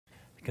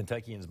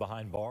Kentuckians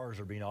behind bars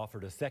are being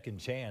offered a second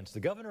chance.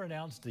 The governor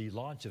announced the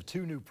launch of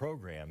 2 new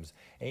programs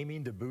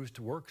aiming to boost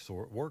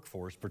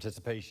workforce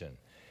participation.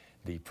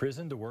 The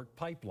Prison to Work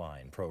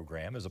Pipeline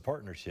program is a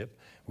partnership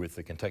with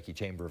the Kentucky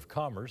Chamber of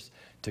Commerce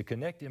to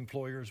connect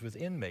employers with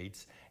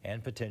inmates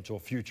and potential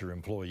future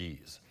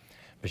employees.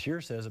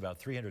 Beshear says about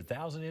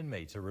 300,000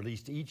 inmates are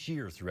released each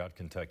year throughout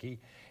Kentucky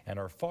and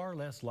are far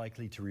less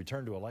likely to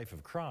return to a life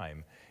of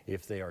crime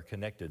if they are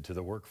connected to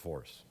the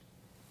workforce.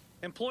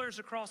 Employers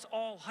across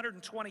all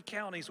 120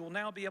 counties will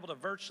now be able to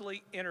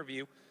virtually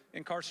interview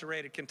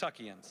incarcerated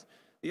Kentuckians.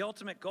 The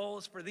ultimate goal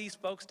is for these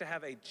folks to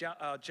have a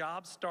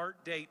job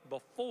start date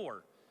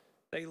before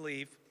they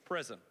leave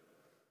prison.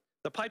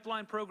 The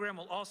pipeline program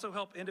will also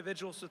help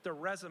individuals with their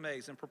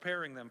resumes and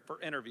preparing them for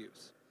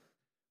interviews.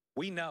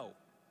 We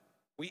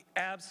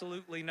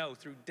absolutely know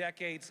through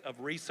decades of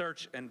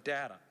research and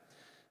data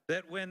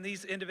that when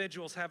these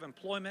individuals have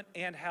employment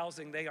and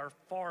housing, they are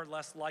far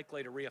less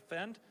likely to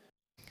reoffend.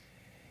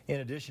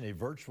 In addition, a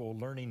virtual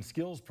learning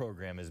skills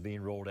program is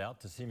being rolled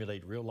out to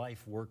simulate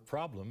real-life work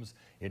problems.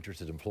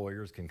 Interested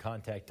employers can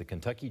contact the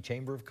Kentucky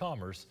Chamber of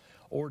Commerce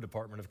or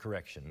Department of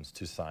Corrections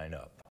to sign up.